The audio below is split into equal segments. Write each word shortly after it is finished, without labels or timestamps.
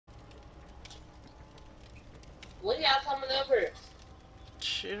When y'all coming up here?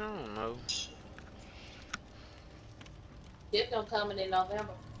 Shit, I don't know. This don't coming in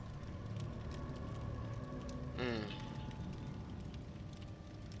November. Mm.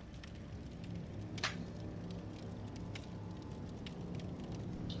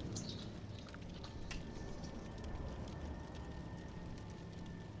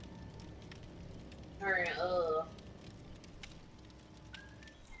 Her and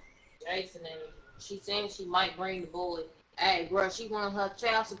Jason and she saying she might bring the boy. Hey, bro, she won her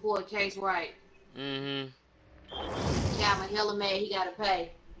child support case right. Mm-hmm. Calvin Hella mad he gotta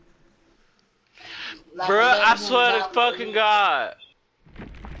pay like Bruh, I eleven hundred swear to dollars a fucking month. God.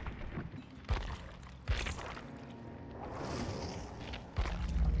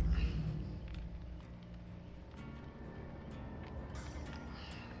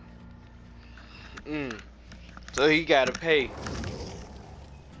 Mm. So he gotta pay.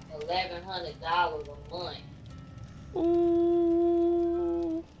 $1,100 a month.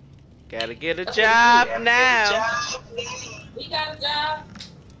 Ooh. Gotta get a That's what he get. job now. He got a job,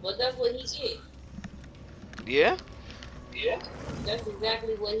 but that's what he get. Yeah? That's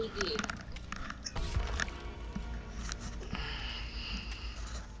exactly what he get.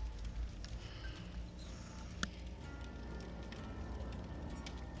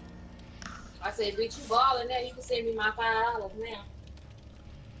 I said, bitch, you balling that? You can send me my $5 now.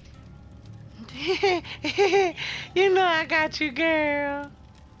 You know I got you, girl.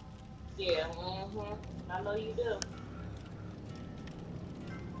 Yeah, I know you do.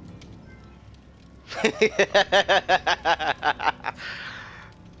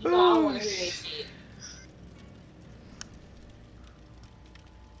 You know I don't Oh, want to hear that shit.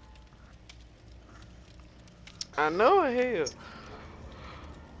 I know it, hell.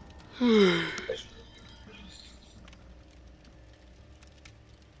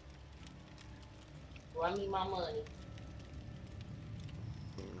 Run me my money.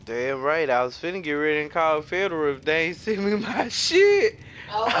 Damn right, I was finna get ready and call Federal if they ain't send me my shit.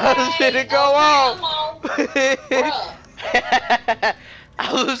 I was Okay, finna go off. I'm on, bruh.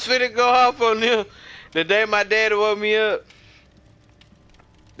 I was finna go off on them. The day my daddy woke me up,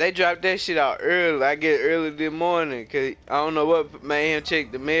 they dropped that shit out early. I get early this morning, cause I don't know what made him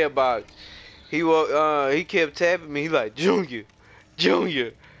check the mailbox. He kept tapping me. He like, Junior,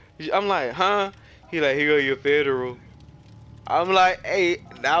 Junior. I'm like, huh? He like, here go your Federal. I'm like, hey,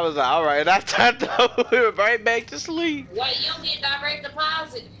 I was like, all right. I turned over right back to sleep. Wait, you don't get direct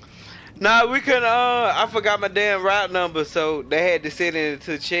deposit? Nah, we couldn't. I forgot my damn route number, so they had to send it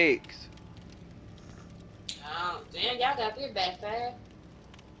into checks. Oh, damn, y'all got this back fast.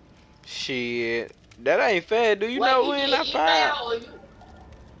 Shit, that ain't fair. Do you Wait, know you when did I filed? e-file or you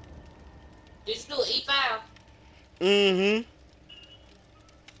did you do e-file? Mm-hmm.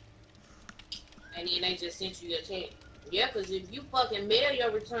 And then they just sent you your check. Yeah, cause if you fucking mail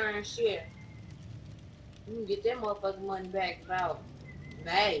your return shit, you can get that motherfucking money back about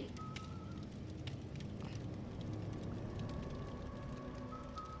May.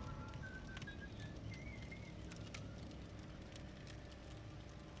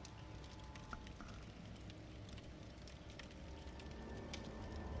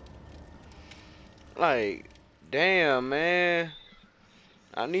 Like, damn, man.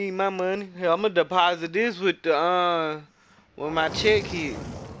 I need my money. Hell, I'm gonna deposit this with the when my check hit.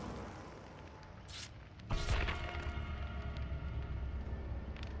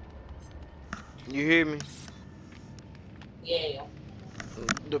 You hear me? Yeah.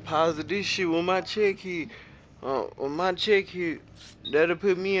 Deposit this shit when my check hit. When my check hit, that'll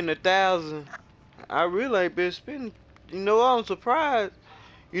put me in 1,000. I really ain't been spending. You know, I'm surprised.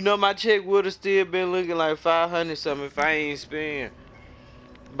 You know, my check would have still been looking like 500 something if I ain't spend.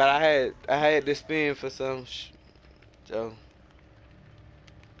 But I had to spend for some. So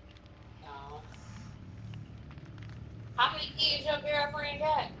No. How many kids your girlfriend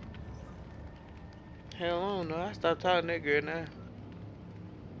got? hell, I don't know. I stopped talking to that girl now.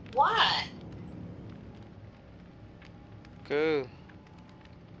 Why? Cause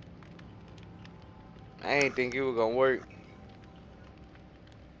I ain't think it was gonna work.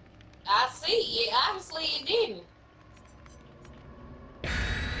 I see. Yeah, obviously it didn't.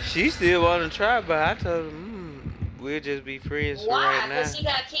 She still wanna try, but I told her, we'll just be friends for right Why? Cause now. she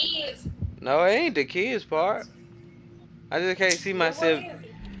got kids. No, it ain't the kids part. I just can't see Then what myself. is it?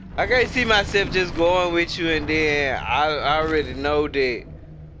 I can't see myself just going with you and then I already know that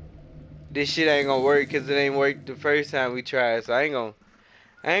this shit ain't gonna work because it ain't worked the first time we tried. So I ain't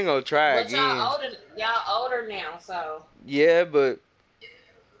gonna try But again. y'all older now, so Yeah, but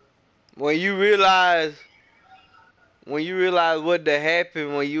when you realize when you realize what that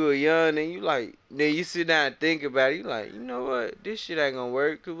happened when you were young, and you like, then you sit down and think about it. You like, you know what? This shit ain't gonna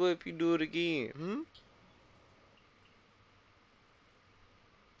work. Cause what if you do it again?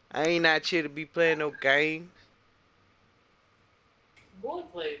 I ain't out here to be playing no games. Boy,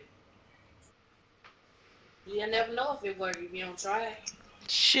 play. You never know if it works if you don't try it.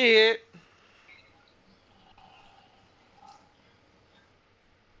 Shit.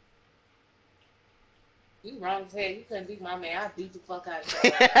 You wrong as hell. You couldn't beat my man. I beat the fuck out of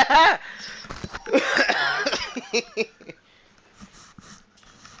you.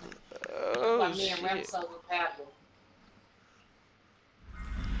 Oh, my man shit. Ramso with Pablo.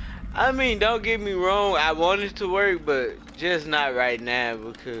 I mean, don't get me wrong. I want it to work, but just not right now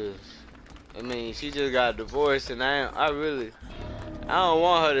because, I mean, she just got divorced, and I don't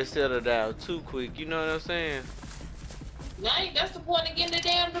want her to settle down too quick. You know what I'm saying? That's the point of getting the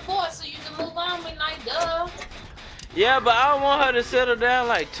damn divorce, so you can move on with like, duh. Yeah, but I don't want her to settle down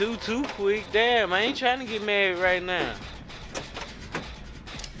like too quick. Damn, I ain't trying to get married right now.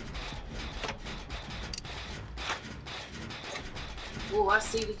 Ooh, I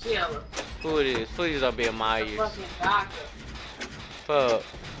see the killer. Who it is? Please don't be a Myers. The fucking doctor. Fuck.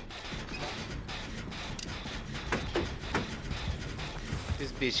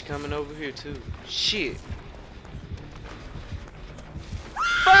 This bitch coming over here too. Shit.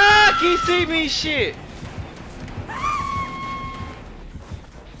 Fuck! He see me shit.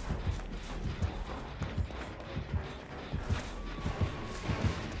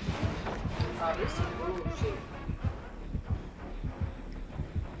 Oh, this is bullshit.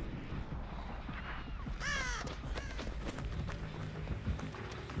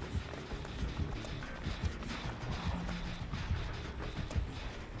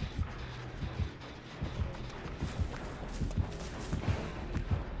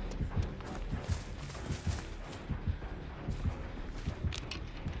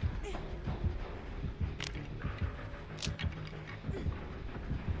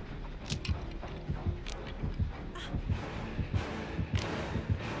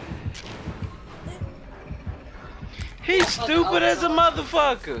 He's stupid as a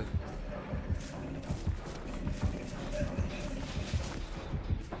motherfucker.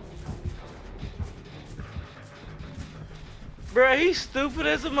 Bruh, he's stupid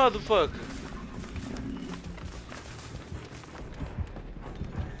as a motherfucker.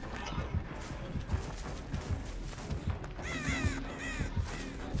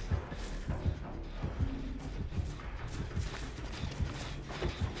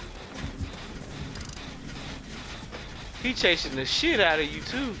 He chasing the shit out of you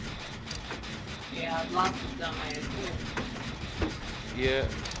too. Yeah, I lost his dumb ass too. Yeah.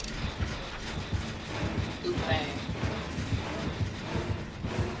 Stupid ass.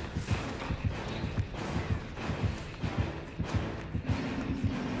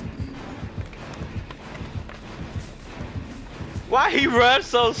 Why he run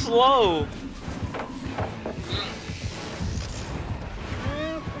so slow?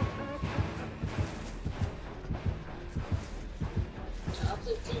 I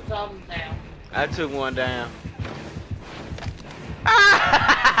took 2 problems down. I took one down.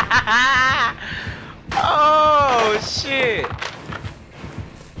 Oh shit.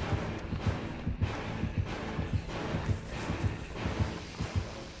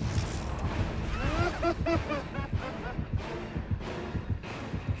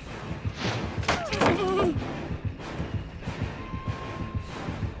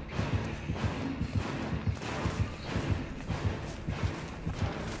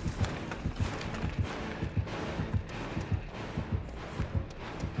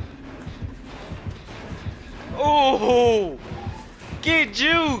 Oh, get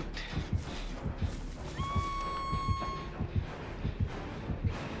juked.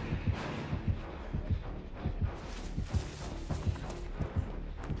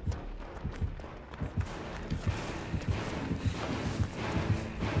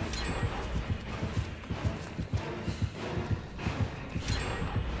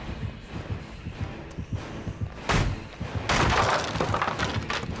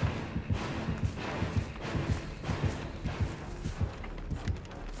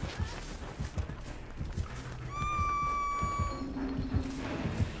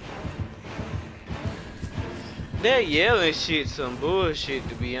 That yelling shit some bullshit,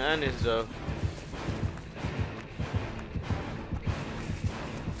 to be honest though.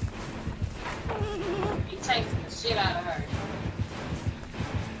 He chasing the shit out of her.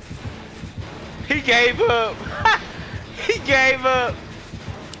 He gave up. He gave up.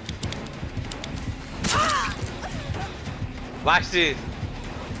 Watch this.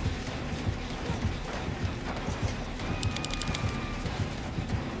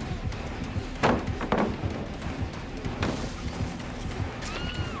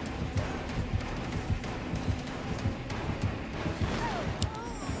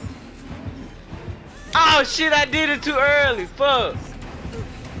 Oh shit, I did it too early. Fuck.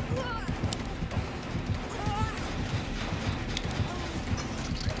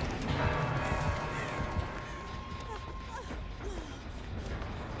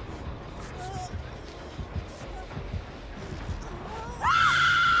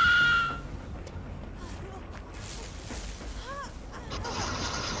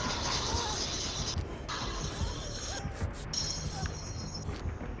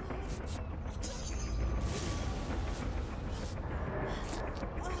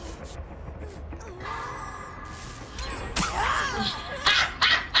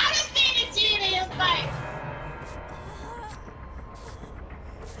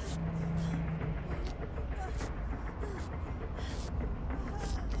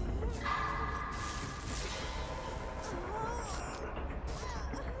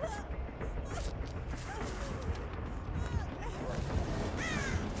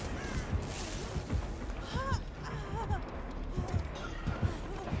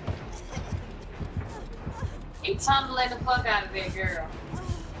 He tumbling the fuck out of that girl.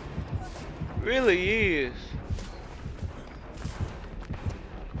 Really is.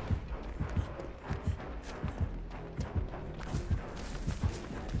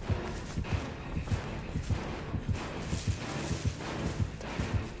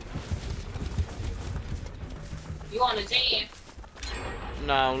 You on the jam?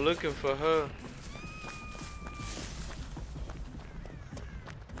 Nah, I'm looking for her.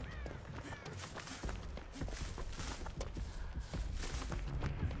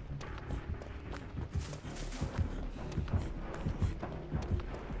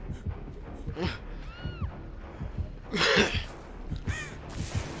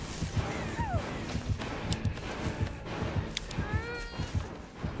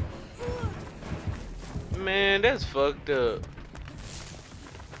 Man, that's fucked up.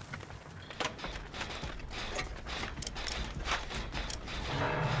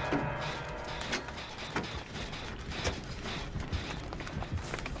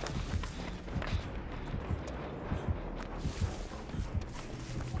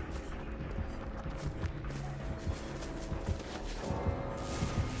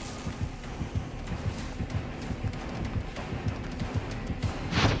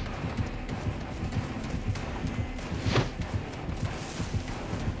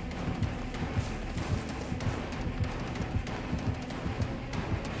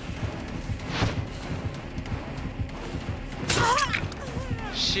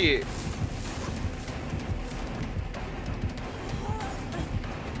 Shit.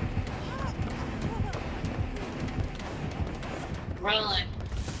 Run.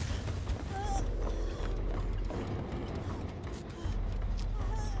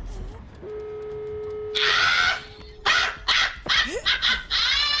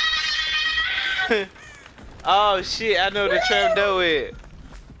 Oh shit, I know the trap door is.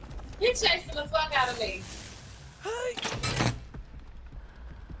 You chasing the fuck out of me.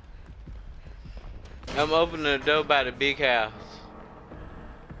 I'm opening the door by the big house.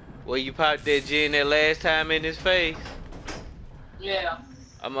 Where you popped that gin that last time in his face. Yeah.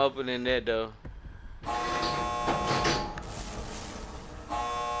 I'm opening that door.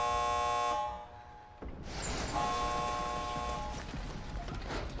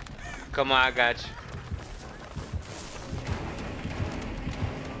 Come on, I got you.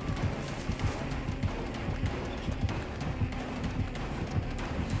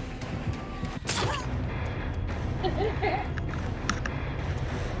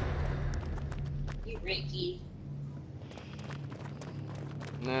 You Ricky.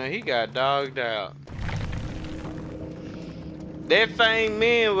 Nah, he got dogged out. That Fang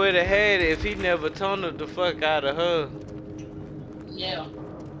man would have had it if he never tunneled the fuck out of her. Yeah.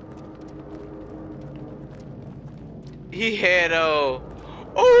 He had ooh,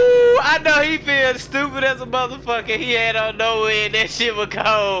 I know he feels stupid as a motherfucker. He had on nowhere and that shit was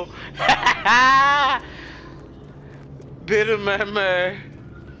cold. Bitter murmur.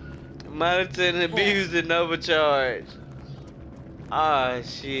 Monitoring and abusing overcharge. Ah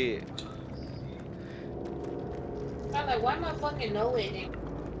shit. I'm like, why am I fucking know it?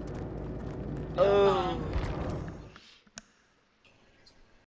 Oh.